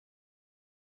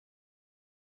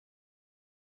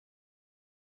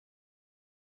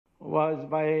was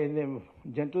by a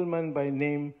gentleman by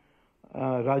name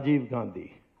Rajiv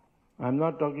Gandhi. I'm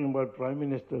not talking about Prime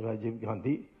Minister Rajiv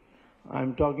Gandhi.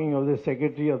 I'm talking of the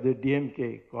secretary of the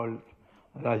DMK called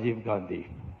Rajiv Gandhi.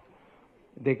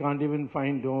 They can't even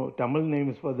find Tamil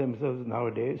names for themselves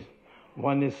nowadays.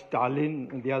 One is Stalin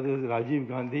and the other is Rajiv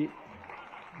Gandhi.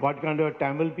 What kind of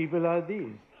Tamil people are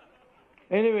these?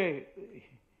 Anyway,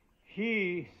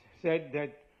 he said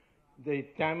that the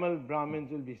Tamil Brahmins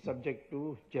will be subject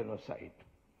to genocide.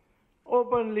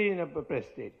 Openly in a press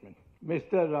statement.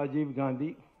 Mr. Rajiv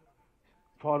Gandhi,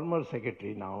 former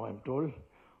secretary now, I'm told,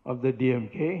 of the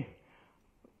DMK,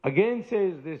 again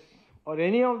says this, or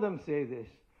any of them say this,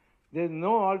 there's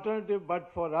no alternative but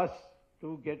for us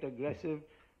to get aggressive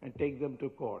and take them to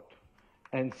court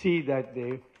and see that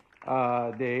they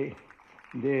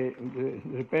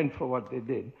repent for what they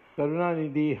did.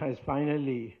 Karunanidhi has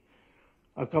finally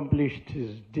accomplished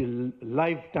his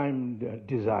lifetime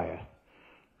desire.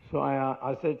 So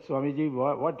I said, Swamiji,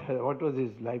 what was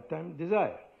his lifetime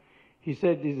desire? He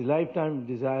said his lifetime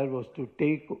desire was to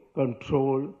take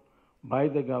control by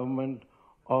the government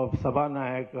of Sabha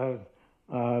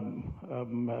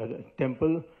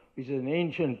temple, which is an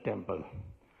ancient temple,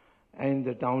 in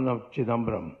the town of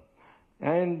Chidambaram.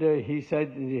 And he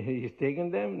said he's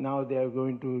taken them, now they are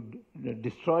going to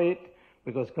destroy it,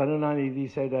 because Karunanidhi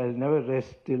said, I'll never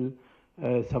rest till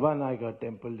Sabha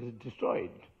temple is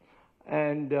destroyed.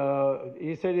 And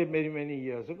he said it many, many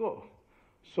years ago.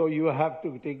 So you have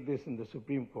to take this in the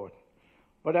Supreme Court.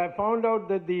 But I found out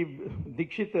that the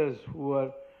Dikshitars who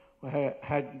were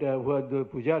the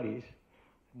Pujaris,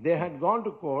 they had gone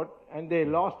to court and they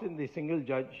lost in the single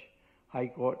judge High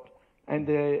Court and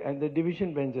the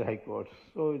division bench High Court.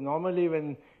 So normally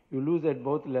when you lose at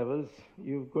both levels,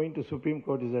 going to Supreme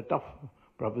Court is a tough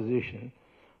proposition.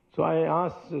 So I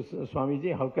asked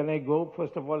Swamiji, how can I go?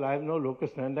 First of all, I have no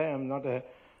locus standi. I'm not a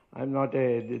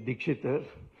Dikshitar.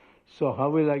 So how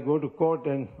will I go to court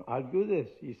and argue this?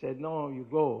 He said, no, you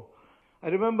go. I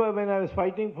remember when I was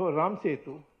fighting for Ram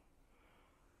Setu,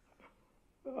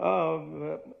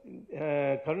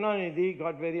 Karunanidhi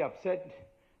got very upset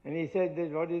and he said,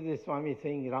 that, what is this Swami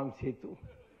saying, Ram Setu?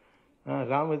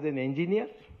 Ram was an engineer.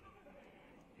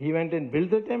 He went and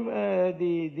built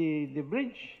the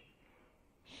bridge.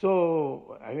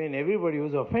 So, I mean, everybody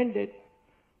was offended.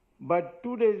 But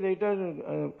 2 days later,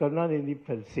 Karunanidhi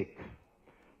fell sick.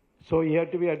 So he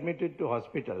had to be admitted to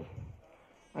hospital.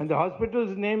 And the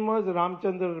hospital's name was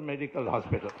Ramchandra Medical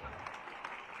Hospital.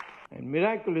 And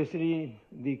miraculously,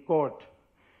 the court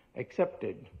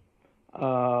accepted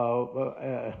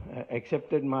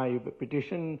my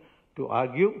petition to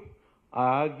argue. I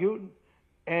argued,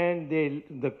 and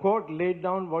the court laid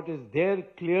down what is there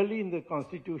clearly in the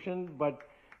Constitution, but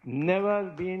never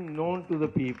been known to the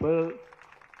people,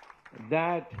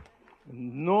 that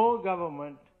no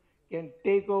government can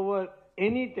take over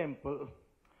any temple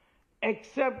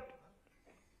except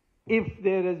if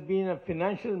there has been a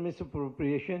financial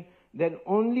misappropriation, then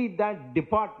only that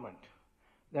department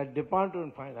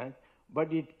of finance,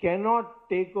 but it cannot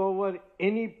take over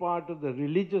any part of the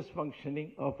religious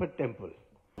functioning of a temple.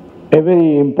 A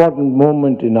very important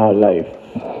moment in our life.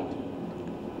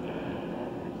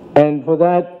 And for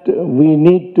that, we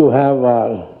need to have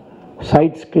our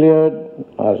sights cleared,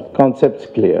 our concepts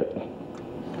cleared.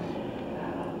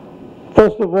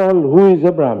 First of all, who is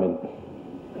a Brahmin?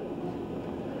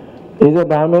 Is a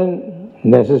Brahmin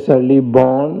necessarily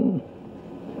born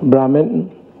Brahmin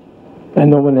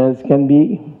and no one else can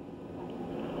be?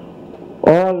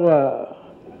 Or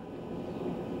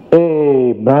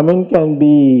a Brahmin can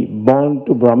be born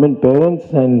to Brahmin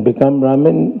parents and become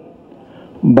Brahmin,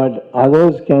 but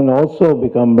others can also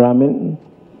become Brahmin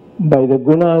by the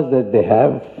gunas that they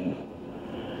have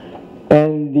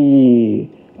and the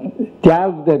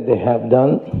tyag that they have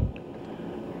done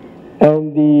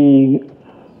and the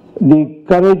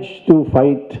courage to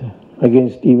fight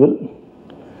against evil.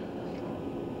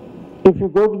 If you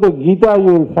go to the Gita,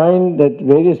 you will find that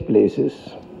various places,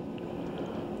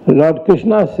 Lord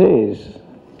Krishna says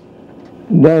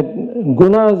that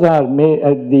gunas are made,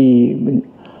 the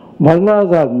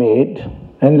varnas are made,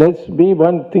 and let's be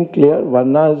one thing clear,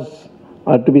 varnas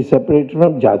are to be separated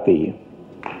from jati.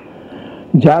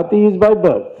 Jati is by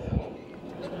birth.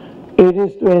 It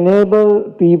is to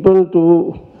enable people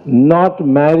to not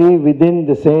marry within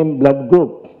the same blood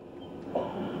group,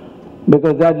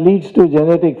 because that leads to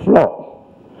genetic flaw.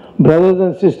 Brothers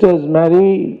and sisters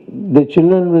marry, the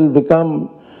children will become,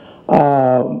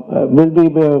 will be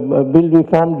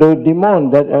formed a demon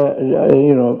that,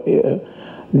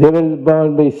 they will be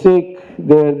born by Sikh,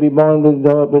 they will be born with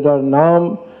our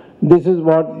Naam, this is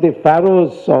what the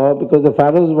pharaohs saw, because the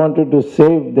pharaohs wanted to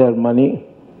save their money,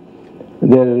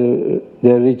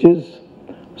 their riches.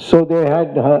 So they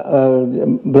had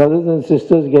brothers and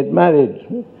sisters get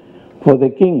married for the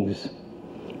kings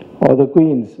or the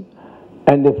queens.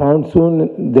 And they found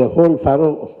soon the whole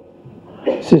pharaoh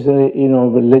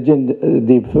legend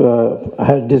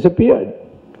had disappeared,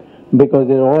 because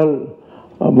they all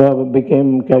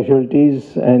became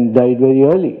casualties and died very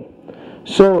early.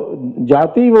 So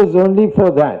Jati was only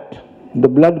for that, the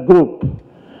blood group.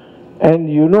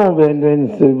 And you know,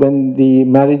 when the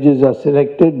marriages are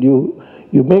selected, you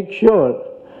make sure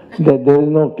that there is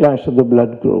no clash of the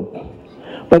blood group.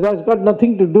 But that's got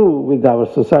nothing to do with our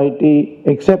society,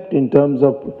 except in terms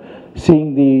of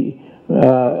seeing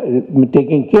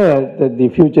taking care that the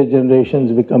future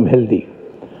generations become healthy.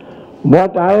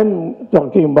 What I am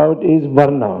talking about is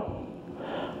Varna.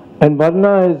 And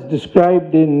Varna is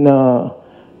described in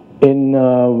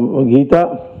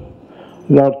Gita.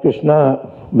 Lord Krishna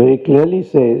very clearly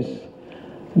says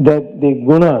that the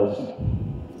gunas,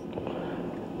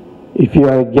 if you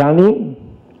are a jnani,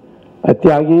 a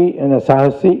tyagi and a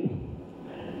sahasi,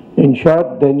 in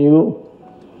short, then you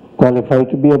qualify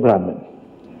to be a Brahmin.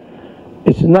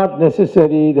 It's not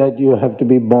necessary that you have to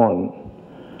be born.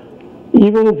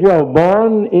 Even if you are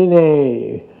born in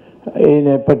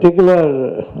a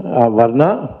particular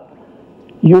varna,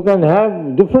 you can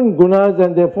have different gunas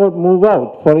and therefore move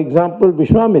out. For example,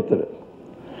 Vishwamitra.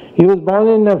 He was born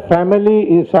in a family,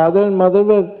 his father and mother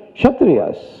were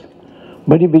Kshatriyas,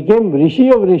 but he became Rishi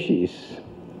of Rishis.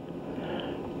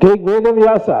 Take Veda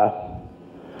Vyasa.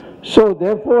 So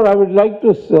therefore I would like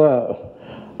to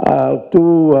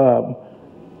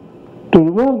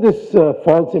remove this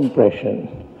false impression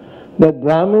that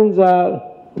Brahmins are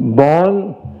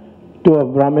born to a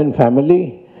Brahmin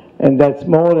family and that's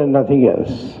more and nothing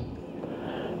else.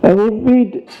 And if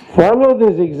we follow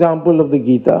this example of the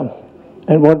Gita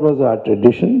and what was our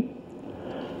tradition,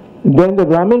 then the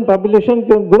Brahmin population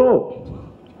can grow.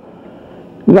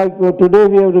 Like today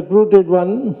we have recruited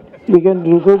one, we can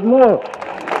recruit more.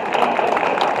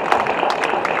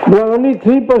 We are only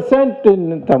 3%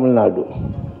 in Tamil Nadu.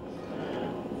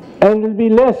 And will be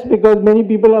less because many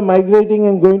people are migrating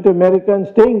and going to America and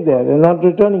staying there and not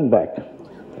returning back.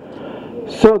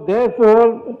 So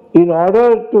therefore, in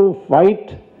order to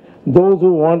fight those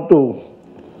who want to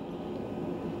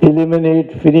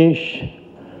eliminate, finish,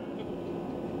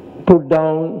 put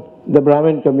down the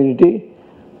Brahmin community,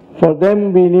 for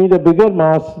them we need a bigger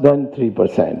mass than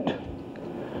 3%.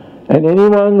 And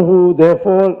anyone who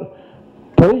therefore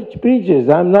preaches,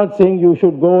 I'm not saying you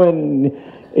should go and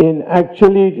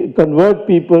actually convert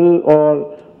people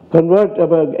or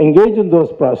engage in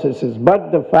those processes,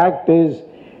 but the fact is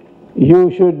you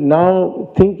should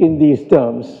now think in these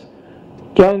terms.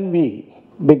 Can we?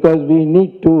 Because we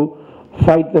need to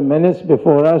fight the menace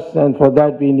before us, and for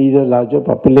that we need a larger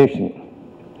population.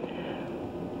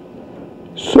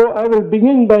 So I will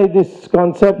begin by this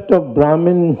concept of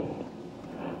Brahmin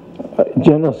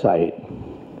genocide,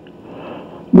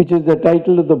 which is the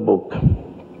title of the book.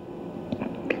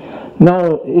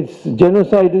 Now,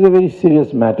 genocide is a very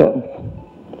serious matter.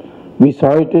 We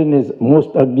saw it in its most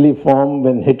ugly form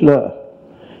when Hitler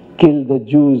killed the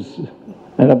Jews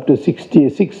and up to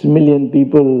 66 million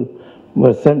people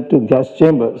were sent to gas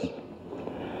chambers.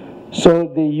 So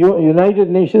the United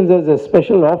Nations has a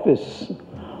special office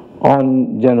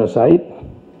on genocide,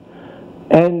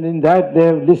 and in that they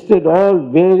have listed all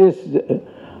various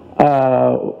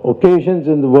occasions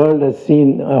in the world has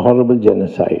seen a horrible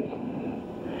genocide.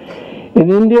 In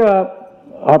India,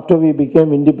 after we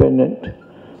became independent,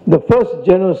 the first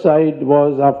genocide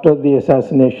was after the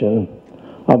assassination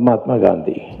of Mahatma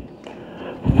Gandhi.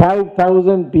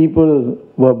 5,000 people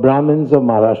were Brahmins of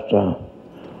Maharashtra,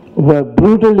 were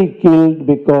brutally killed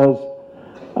because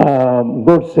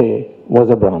Godse was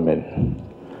a Brahmin.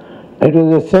 It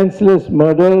was a senseless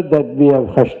murder that we have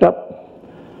hushed up,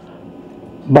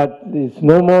 but it's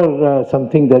no more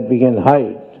something that we can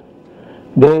hide.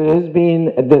 There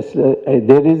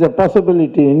is a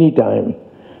possibility any time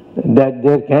that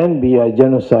there can be a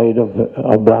genocide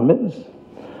of Brahmins,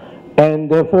 and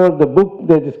therefore the book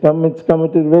that is come, it's come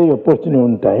at a very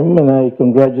opportune time, and I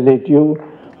congratulate you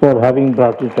for having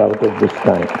brought it out at this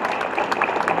time.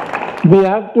 We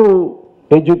have to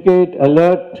educate,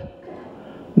 alert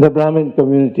the Brahmin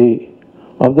community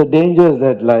of the dangers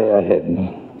that lie ahead.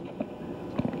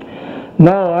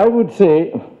 Now I would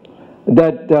say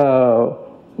that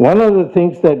one of the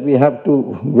things that we have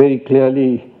to very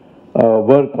clearly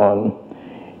work on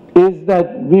is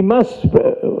that we must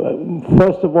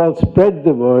first of all spread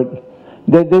the word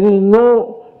that there is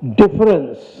no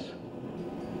difference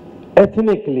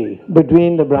ethnically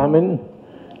between the Brahmin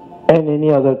and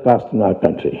any other caste in our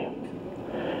country.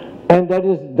 And that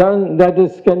is done,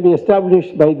 can be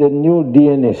established by the new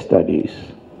DNA studies.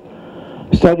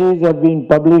 Studies have been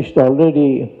published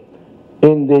already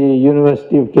in the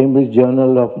University of Cambridge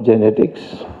Journal of Genetics.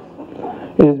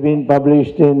 It has been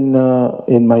published in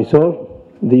Mysore,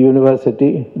 the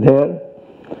university there.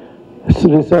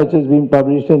 Research has been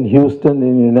published in Houston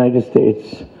in the United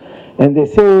States. And they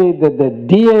say that the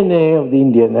DNA of the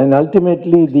Indian, and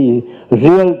ultimately the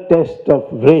real test of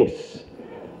race,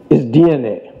 is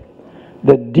DNA.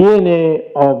 The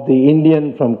DNA of the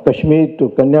Indian from Kashmir to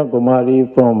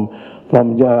Kanyakumari, from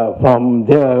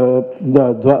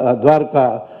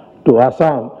Dwarka to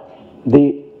Assam,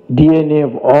 the DNA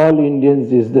of all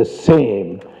Indians is the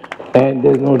same, and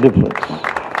there's no difference.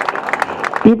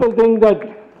 People think that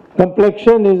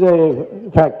complexion is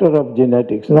a factor of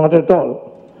genetics. Not at all.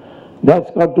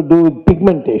 That's got to do with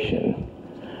pigmentation.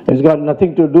 It's got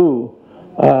nothing to do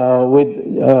with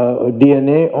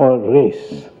DNA or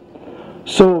race.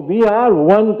 So we are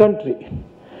one country,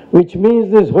 which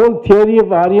means this whole theory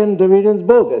of Aryan Dravidian is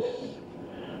bogus.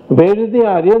 Where did the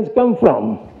Aryans come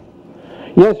from?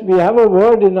 Yes, we have a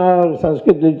word in our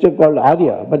Sanskrit literature called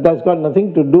Arya, but that's got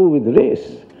nothing to do with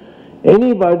race.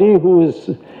 Anybody who is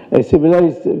a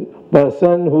civilized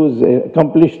person, who is an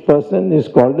accomplished person, is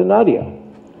called an Arya.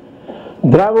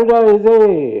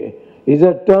 Dravida is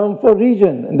a term for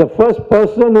region. And the first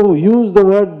person who used the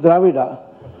word Dravida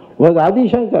was Adi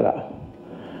Shankara.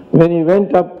 When he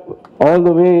went up all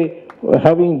the way,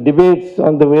 having debates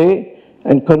on the way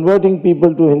and converting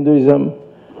people to Hinduism,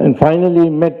 and finally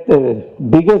met the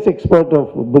biggest expert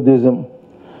of Buddhism,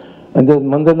 and there's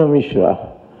Mandana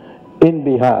Mishra in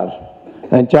Bihar,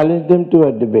 and challenged him to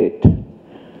a debate.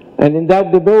 And in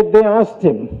that debate they asked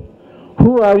him,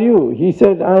 "Who are you?" He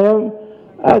said, "I am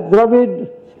a Dravid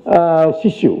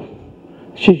Shishu."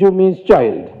 Shishu means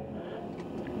child.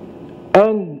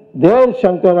 And there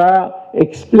Shankara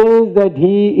explains that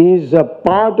he is a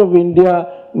part of India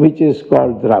which is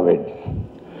called Dravid.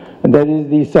 And that is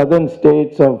the southern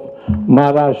states of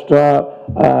Maharashtra,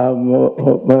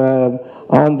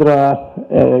 Andhra,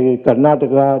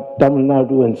 Karnataka, Tamil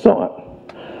Nadu, and so on.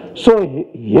 So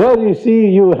here you see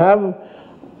you have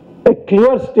a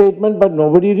clear statement, but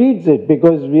nobody reads it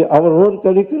because our whole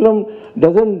curriculum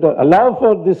doesn't allow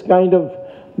for this kind of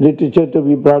literature to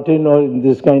be brought in or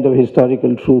this kind of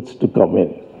historical truths to come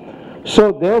in.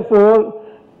 So therefore,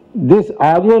 this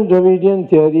Aryan Dravidian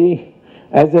theory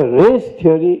as a race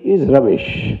theory is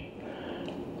rubbish.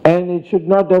 And it should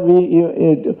not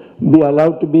be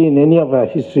allowed to be in any of our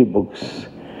history books.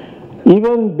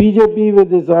 Even BJP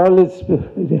with all its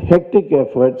hectic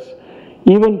efforts,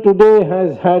 even today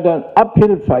has had an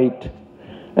uphill fight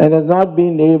and has not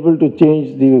been able to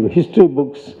change the history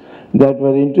books that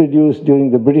were introduced during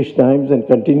the British times and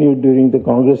continued during the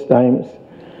Congress times,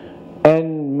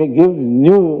 and may give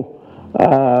new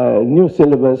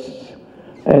syllabus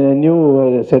and a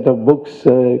new set of books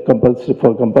for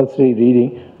compulsory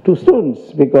reading to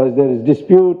students, because there is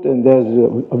dispute and there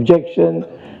is objection,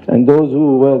 and those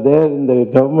who were there in the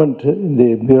government, in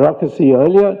the bureaucracy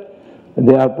earlier,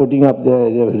 they are putting up their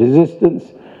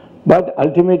resistance. But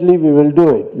ultimately we will do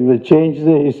it. We will change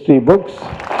the history books.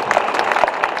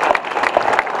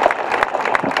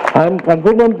 I am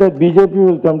confident that BJP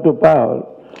will come to power,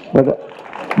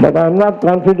 but I am not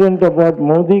confident about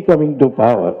Modi coming to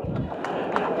power.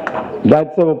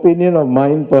 That's an opinion of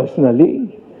mine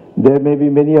personally. There may be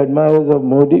many admirers of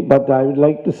Modi, but I would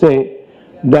like to say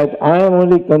that I am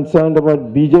only concerned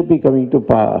about BJP coming to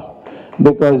power,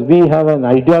 because we have an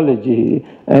ideology,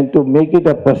 and to make it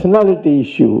a personality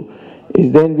issue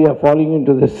is then we are falling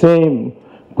into the same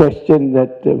question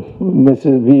that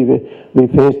we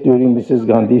faced during Mrs.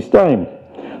 Gandhi's time.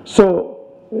 So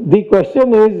the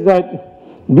question is that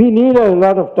we need a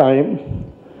lot of time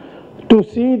to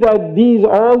see that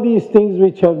all these things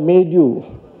which have made you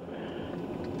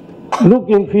look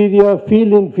inferior,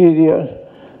 feel inferior,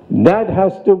 that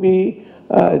has to be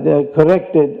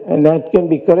corrected, and that can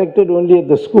be corrected only at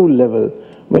the school level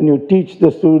when you teach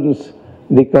the students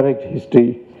the correct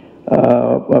history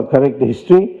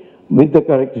with the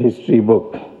correct history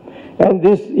book. And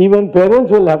this, even parents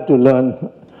will have to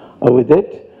learn with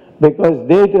it, because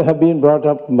they have been brought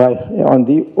up on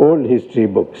the old history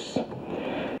books.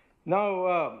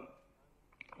 Now,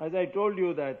 as I told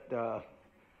you that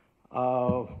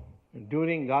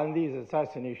during Gandhi's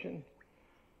assassination,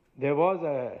 there was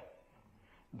a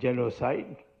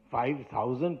genocide,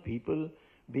 5,000 people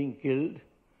being killed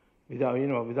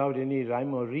without any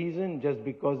rhyme or reason, just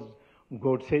because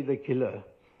Godse the killer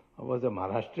was a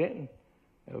Maharashtrian.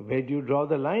 Where do you draw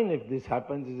the line? If this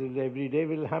happens, every day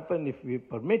will happen if we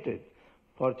permit it.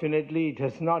 Fortunately, it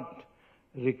has not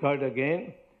recurred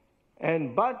again.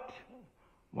 But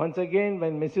once again,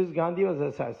 when Mrs. Gandhi was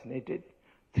assassinated,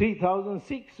 3,000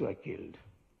 Sikhs were killed.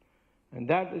 And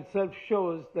that itself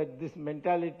shows that this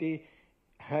mentality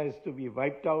has to be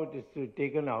wiped out, is to be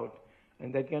taken out.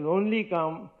 And that can only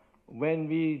come when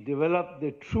we develop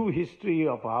the true history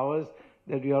of ours,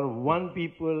 that we are one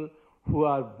people who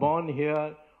are born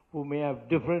here, who may have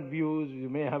different views, we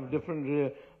may have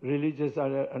different religious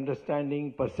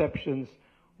understanding, perceptions,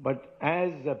 but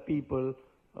as a people,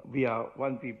 we are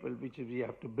one people, which we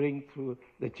have to bring through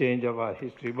the change of our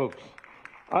history books.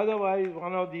 Otherwise,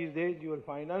 one of these days you will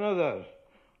find another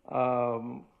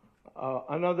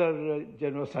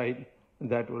genocide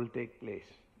that will take place.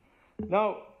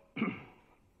 Now,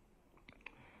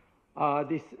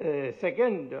 this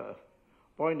second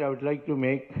point I would like to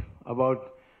make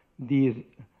about the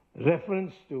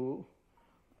reference to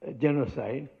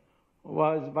genocide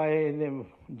was by a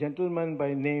gentleman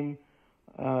by name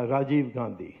Rajiv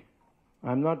Gandhi.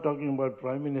 I'm not talking about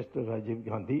Prime Minister Rajiv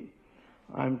Gandhi.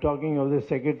 I'm talking of the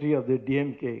secretary of the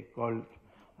DMK called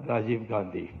Rajiv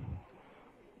Gandhi.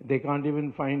 They can't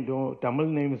even find Tamil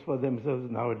names for themselves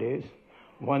nowadays.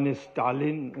 One is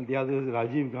Stalin and the other is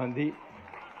Rajiv Gandhi.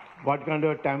 What kind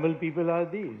of Tamil people are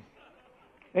these?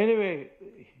 Anyway,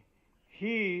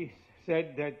 he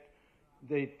said that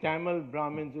the Tamil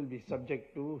Brahmins will be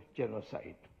subject to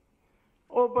genocide,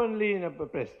 openly in a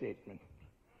press statement.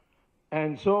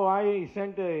 And so I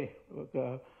sent a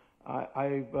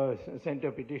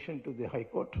petition to the High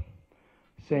Court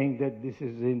saying that this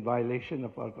is in violation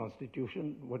of our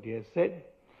Constitution, what he has said,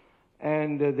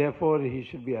 and therefore he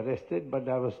should be arrested. But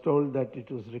I was told that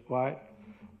it was required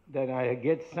that I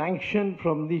get sanction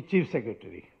from the Chief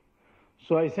Secretary.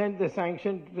 So I sent the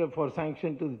sanction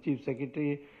to the Chief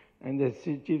Secretary, and the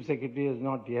Chief Secretary has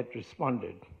not yet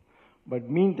responded. But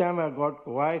meantime, I got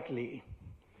quietly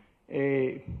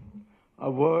a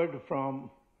word from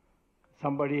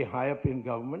somebody high up in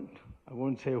government, I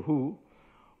won't say who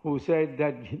said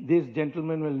that this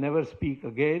gentleman will never speak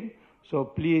again, so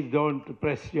please don't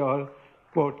press your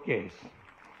court case.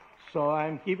 So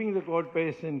I'm keeping the court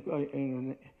case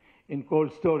in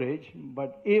cold storage,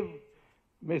 but if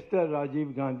Mr.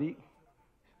 Rajiv Gandhi,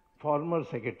 former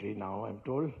secretary now, I'm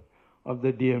told, of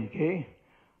the DMK,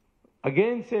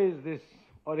 again says this,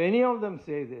 or any of them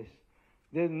say this,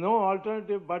 there's no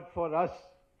alternative but for us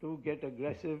to get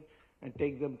aggressive and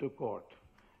take them to court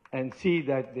and see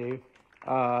that they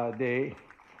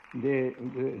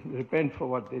repent for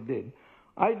what they did.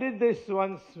 I did this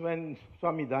once when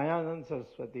Swamy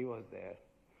Saraswati was there.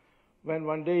 When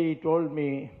one day he told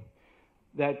me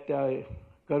that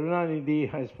Karunanidhi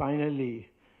has finally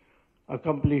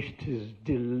accomplished his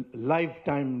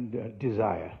lifetime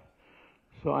desire.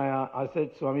 So I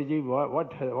said, Swamiji,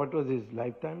 what was his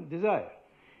lifetime desire?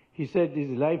 He said his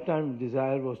lifetime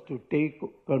desire was to take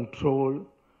control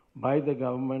by the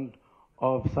government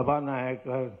of Sabha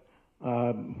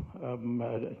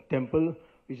temple,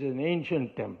 which is an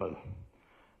ancient temple,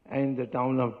 in the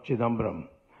town of Chidambaram.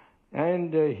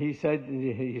 And he said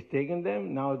he's taken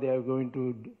them, now they are going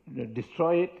to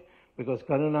destroy it, because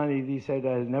Karunanidhi said,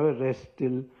 I'll never rest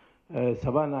till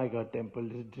Sabha temple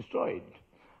is destroyed.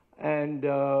 And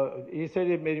he said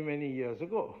it many, many years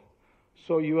ago.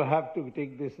 So you have to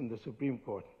take this in the Supreme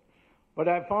Court. But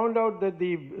I found out that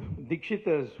the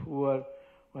Dikshitars who were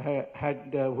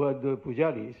the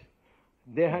Pujaris,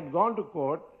 they had gone to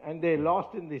court and they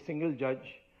lost in the single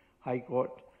judge High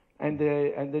Court and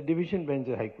the division bench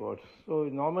High Court. So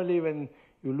normally when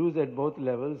you lose at both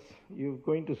levels,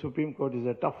 going to Supreme Court is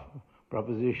a tough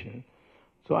proposition.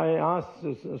 So I asked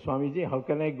Swamiji, how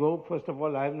can I go? First of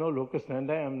all, I have no locus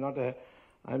standi. I'm not a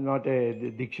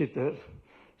Dikshitar.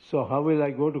 So how will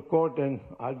I go to court and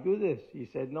argue this? He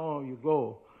said, no, you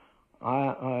go.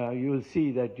 You will see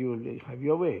that you will have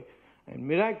your way. And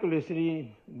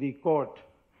miraculously, the court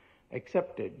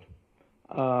accepted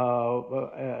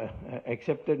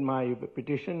my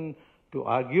petition to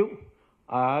argue.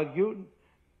 I argued,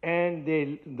 and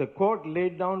the court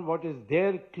laid down what is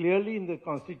there clearly in the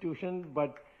Constitution,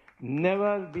 but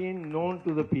never been known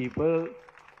to the people,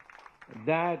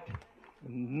 that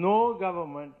no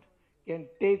government can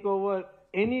take over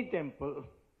any temple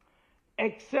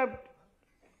except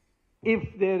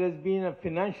if there has been a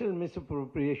financial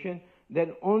misappropriation,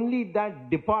 then only that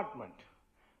department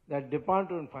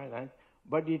of finance,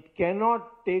 but it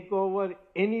cannot take over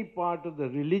any part of the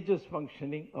religious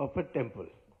functioning of a temple.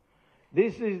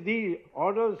 This is the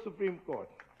order of the Supreme Court,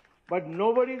 but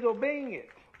nobody is obeying it.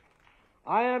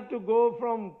 I have to go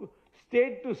from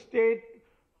state to state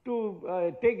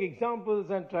to take examples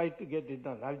and try to get it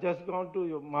done. I've just gone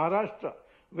to Maharashtra,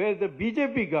 where the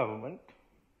BJP government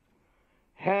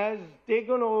has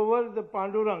taken over the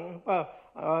Pandurang,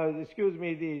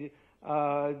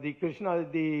 the Krishna,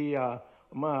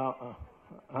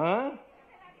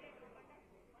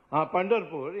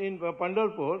 Pandharpur, in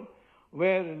Pandharpur,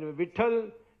 where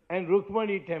Vitthal and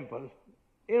Rukmani temple,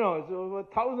 it's over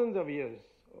thousands of years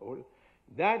old.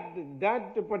 That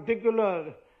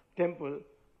particular temple,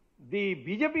 the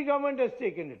BJP government has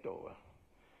taken it over.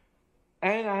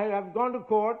 And I have gone to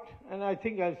court, and I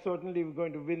think I'm certainly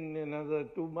going to win in another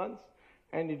 2 months,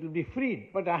 and it will be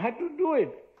freed. But I had to do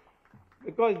it,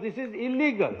 because this is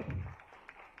illegal.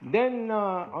 Then,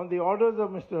 on the orders of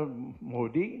Mr.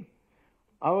 Modi,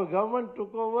 our government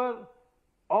took over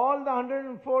all the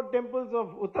 104 temples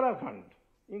of Uttarakhand,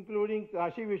 including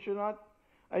Kashi Vishwanath,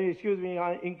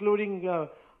 including the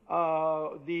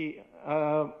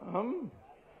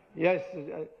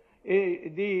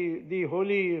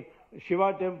holy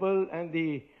Shiva temple and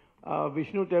the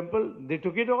Vishnu temple. They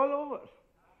took it all over,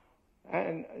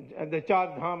 and the Char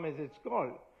Dham, as it's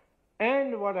called.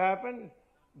 And what happened?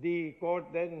 The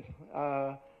court then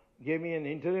gave me an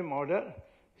interim order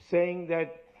saying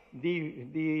that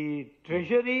the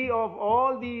treasury of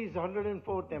all these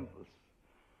 104 temples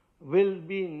will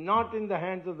be not in the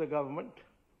hands of the government,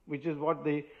 which is what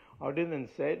the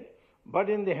ordinance said, but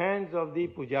in the hands of the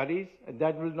pujaris, and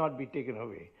that will not be taken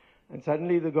away. And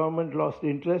suddenly the government lost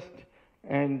interest,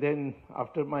 and then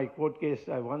after my court case,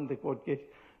 I won the court case,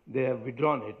 they have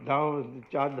withdrawn it. Now the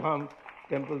Char Dham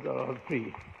temples are all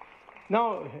free.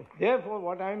 Now, therefore,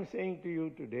 what I am saying to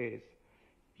you today is,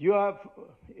 you have,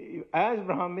 as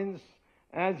Brahmins,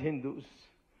 as Hindus,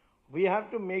 we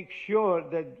have to make sure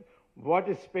that what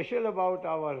is special about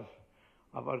our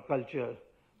culture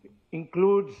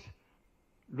includes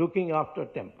looking after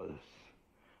temples.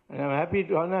 And I'm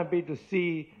unhappy to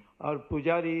see our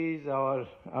pujaris,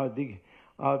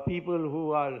 our people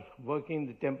who are working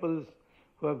the temples,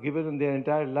 who have given their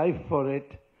entire life for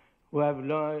it, who have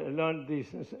learned the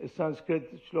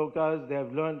Sanskrit shlokas, they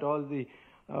have learned all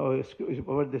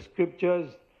the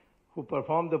scriptures, who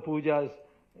perform the pujas,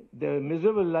 the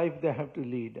miserable life they have to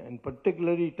lead, and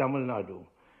particularly Tamil Nadu.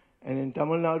 And in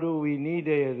Tamil Nadu, we need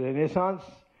a renaissance,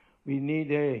 we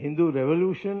need a Hindu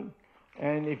revolution,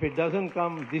 and if it doesn't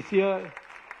come this year,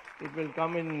 it will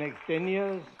come in the next 10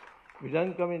 years. If it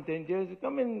doesn't come in 10 years, it will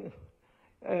come in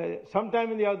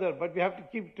sometime in the other, but we have to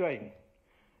keep trying.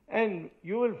 And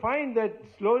you will find that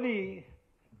slowly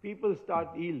people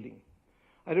start yielding.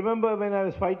 I remember when I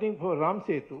was fighting for Ram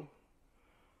Setu,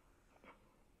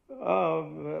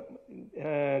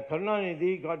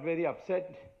 Karunanidhi got very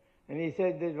upset, and he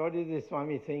said that, what is this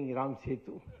swamy saying, Ram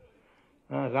Setu?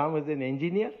 Ram was an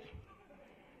engineer.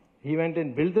 He went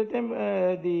and built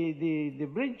the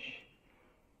bridge.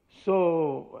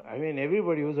 So,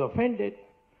 everybody was offended.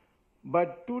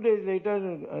 But 2 days later,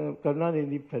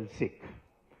 Karunanidhi fell sick.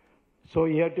 So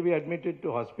he had to be admitted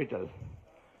to hospital.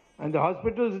 And the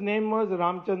hospital's name was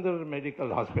Ramchandra Medical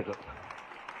Hospital.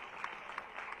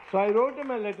 So I wrote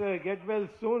him a letter, get well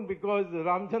soon, because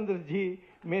Ramchandra ji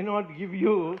may not give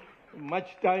you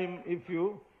much time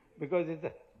because it's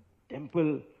a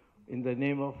temple in the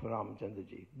name of Ramchandra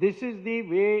ji. This is the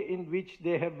way in which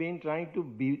they have been trying to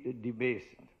be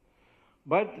debased.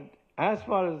 But as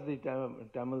far as the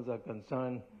Tamils are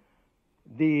concerned,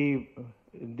 the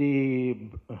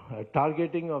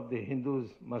targeting of the Hindus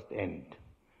must end.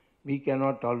 We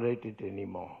cannot tolerate it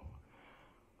anymore.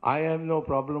 I have no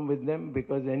problem with them,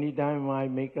 because anytime I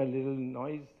make a little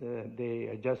noise, they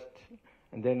adjust,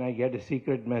 and then I get a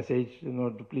secret message,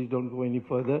 please don't go any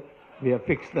further, we have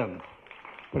fixed them.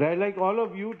 But I'd like all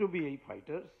of you to be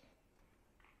fighters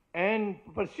and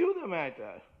pursue the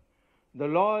matter. The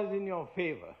law is in your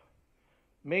favor.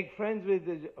 Make friends with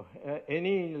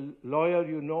any lawyer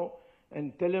you know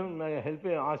and tell him,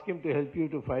 ask him to help you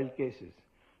to file cases.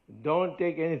 Don't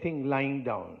take anything lying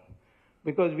down.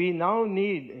 Because we now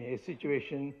need a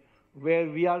situation where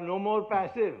we are no more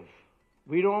passive.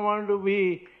 We don't want to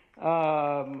be,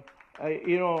 of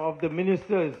the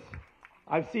ministers.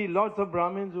 I've seen lots of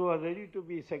Brahmins who are ready to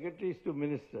be secretaries to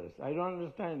ministers. I don't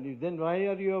understand. Then why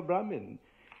are you a Brahmin?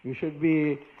 You should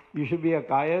be a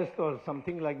Kayast or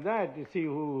something like that,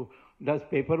 who does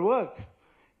paperwork.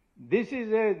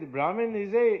 Brahmin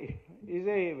is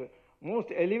a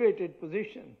most elevated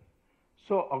position.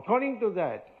 So according to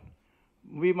that,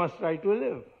 we must try to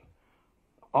live.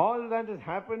 All that has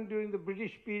happened during the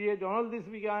British period, all this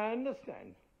I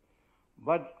understand.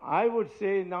 But I would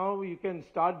say now you can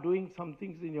start doing some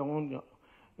things in your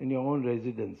own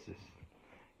residences.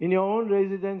 In your own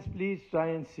residence, please try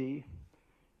and see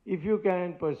if you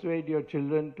can persuade your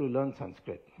children to learn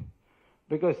Sanskrit.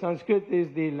 Because Sanskrit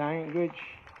is the language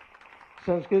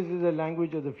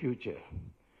of the future.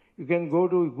 You can go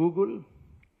to Google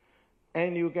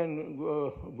and you can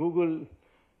Google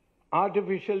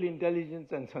artificial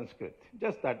intelligence and Sanskrit,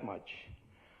 just that much.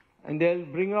 And they'll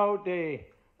bring out a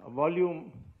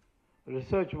volume,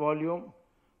 research volume,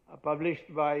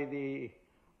 published by the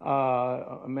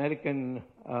American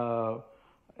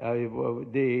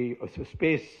the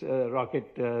Space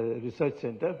Rocket Research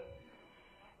Center,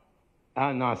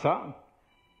 NASA,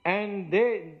 and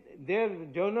their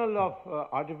Journal of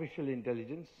Artificial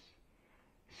Intelligence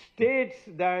states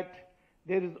that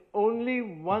there is only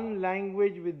one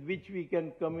language with which we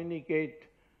can communicate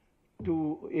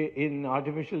in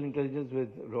artificial intelligence with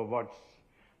robots,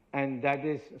 and that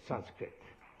is Sanskrit.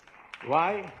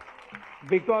 Why?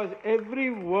 Because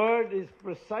every word is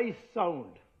precise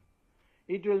sound.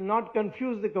 It will not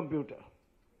confuse the computer.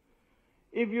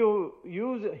 If you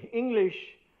use English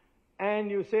and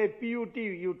you say PUT,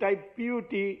 you type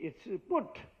PUT, it's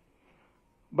put.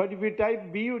 But if you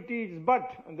type BUT, it's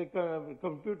but, and the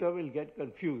computer will get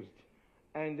confused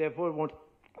and therefore won't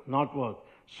not work.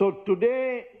 So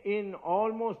today, in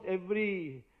almost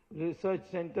every research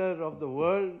center of the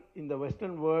world, in the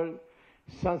Western world,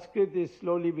 Sanskrit is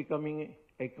slowly becoming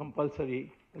a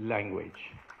compulsory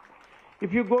language.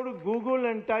 If you go to Google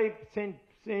and type St.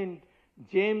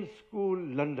 James School,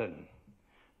 London,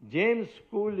 James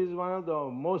School is one of the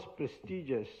most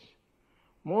prestigious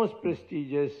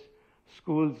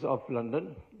schools of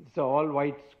London. It's an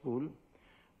all-white school.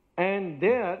 And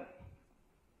they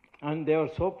were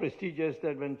so prestigious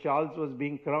that when Charles was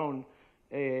being crowned,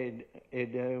 a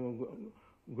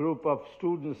group of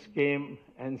students came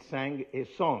and sang a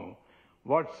song.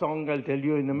 What song, I'll tell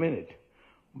you in a minute.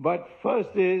 But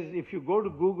first is, if you go to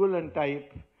Google and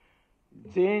type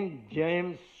St.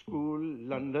 James School,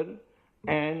 London,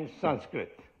 and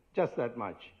Sanskrit, just that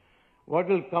much, what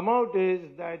will come out is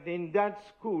that in that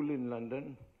school in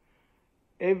London,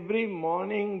 every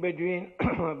morning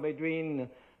between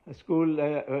school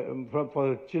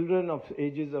for children of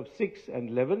ages of 6 and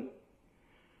 11,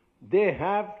 they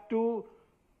have to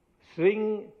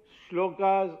sing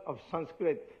shlokas of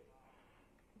Sanskrit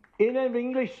in an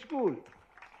English school,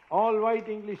 all-white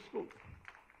English school.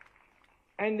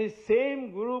 And the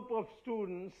same group of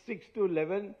students, 6 to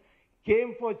 11,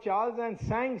 came for Charles and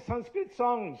sang Sanskrit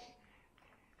songs,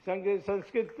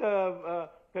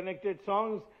 Sanskrit-connected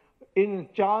songs in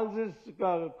Charles's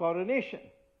coronation.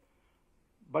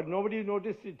 But nobody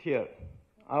noticed it here.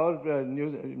 Our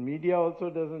news media also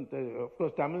doesn't. Of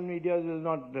course, Tamil media will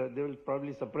not. They will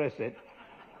probably suppress it.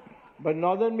 But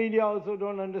northern media also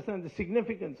don't understand the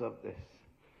significance of this.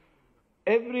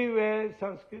 Everywhere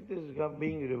Sanskrit is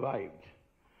being revived.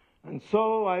 And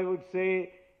so I would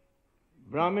say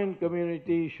Brahmin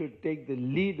community should take the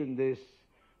lead in this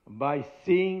by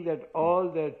seeing that all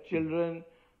their children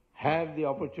have the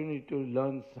opportunity to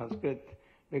learn Sanskrit,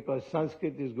 because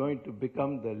Sanskrit is going to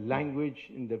become the language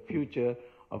in the future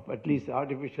of at least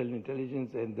artificial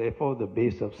intelligence and therefore the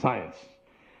base of science.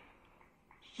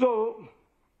 So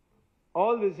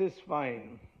all this is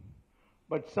fine,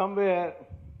 but somewhere,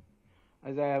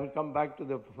 as I have come back to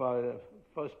the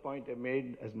first point I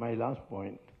made as my last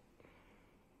point,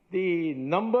 the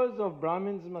numbers of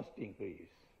Brahmins must increase.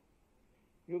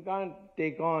 You can't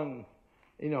take on,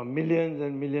 millions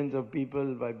and millions of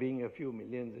people by being a few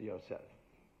millions yourself.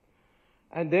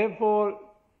 And therefore,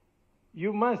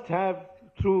 you must have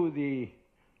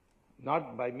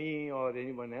not by me or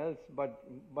anyone else, but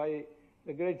by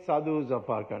the great sadhus of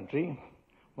our country,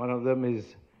 one of them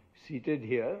is seated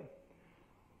here,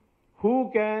 who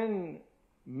can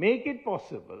make it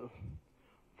possible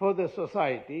for the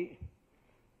society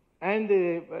and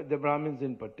the Brahmins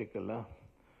in particular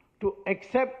to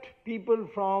accept people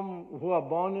who are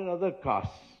born in other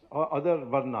castes or other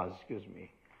varnas,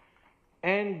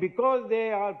 And because they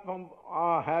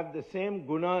have the same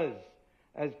gunas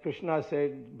as Krishna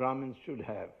said Brahmins should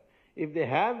have, if they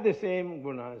have the same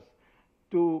gunas,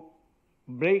 to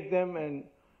break them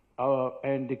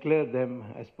and declare them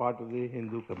as part of the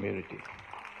Hindu community.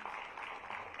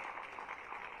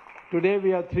 Today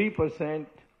we are 3%.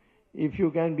 If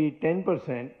you can be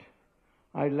 10%,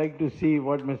 I'd like to see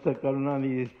what Mr.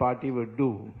 Karunanidhi's party would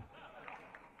do.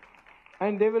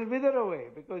 And they will wither away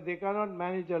because they cannot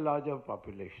manage a larger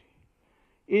population.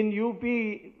 In UP,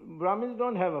 Brahmins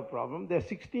don't have a problem. They're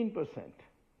 16%.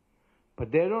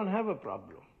 But they don't have a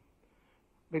problem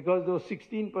because those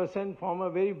 16% form a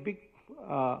very big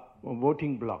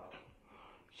voting bloc.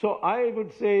 So I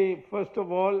would say, first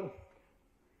of all,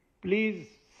 please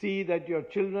see that your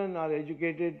children are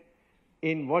educated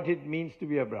in what it means to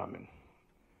be a Brahmin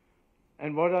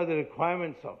and what are the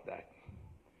requirements of that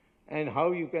and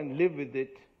how you can live with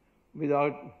it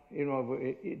without,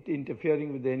 it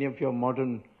interfering with any of your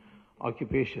modern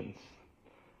occupations.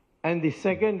 And the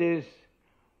second is,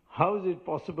 how is it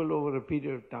possible over a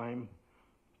period of time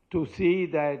to see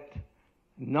that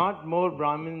not more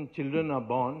Brahmin children are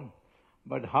born,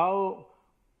 but how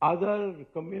other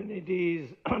communities,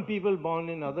 people born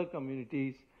in other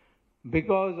communities,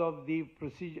 because of the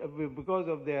procedure, because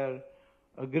of their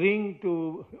agreeing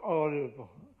to or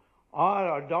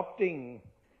are adopting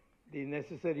the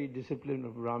necessary discipline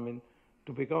of Brahmin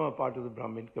to become a part of the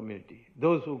Brahmin community.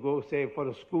 Those who go, say, for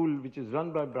a school which is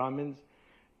run by Brahmins,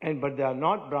 but they are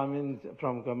not Brahmins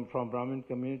from Brahmin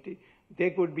community, they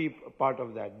could be part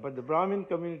of that. But the Brahmin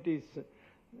community's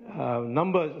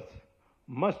numbers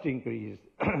must increase.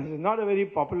 It's not a very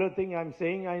popular thing I'm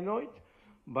saying, I know it,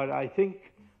 but I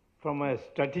think from a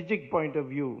strategic point of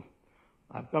view,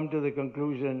 I've come to the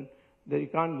conclusion that you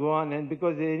can't go on, and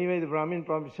because anyway the Brahmin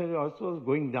population also is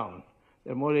going down.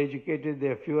 They're more educated, they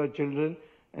have fewer children,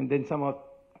 and then some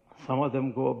of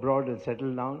them go abroad and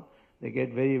settle down. They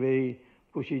get very, very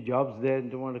cushy jobs there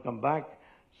and don't want to come back.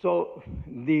 So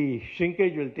the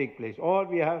shrinkage will take place. Or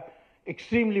we have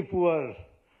extremely poor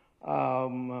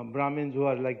Brahmins who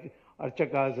are like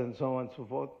Archakas and so on and so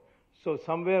forth. So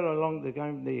somewhere along the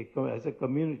time, as a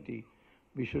community,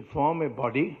 we should form a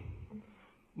body,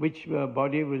 which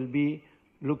body will be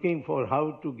looking for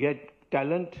how to get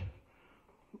talent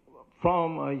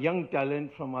from young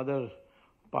talent from other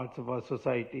parts of our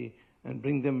society and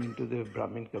bring them into the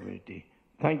Brahmin community.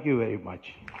 Thank you very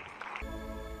much.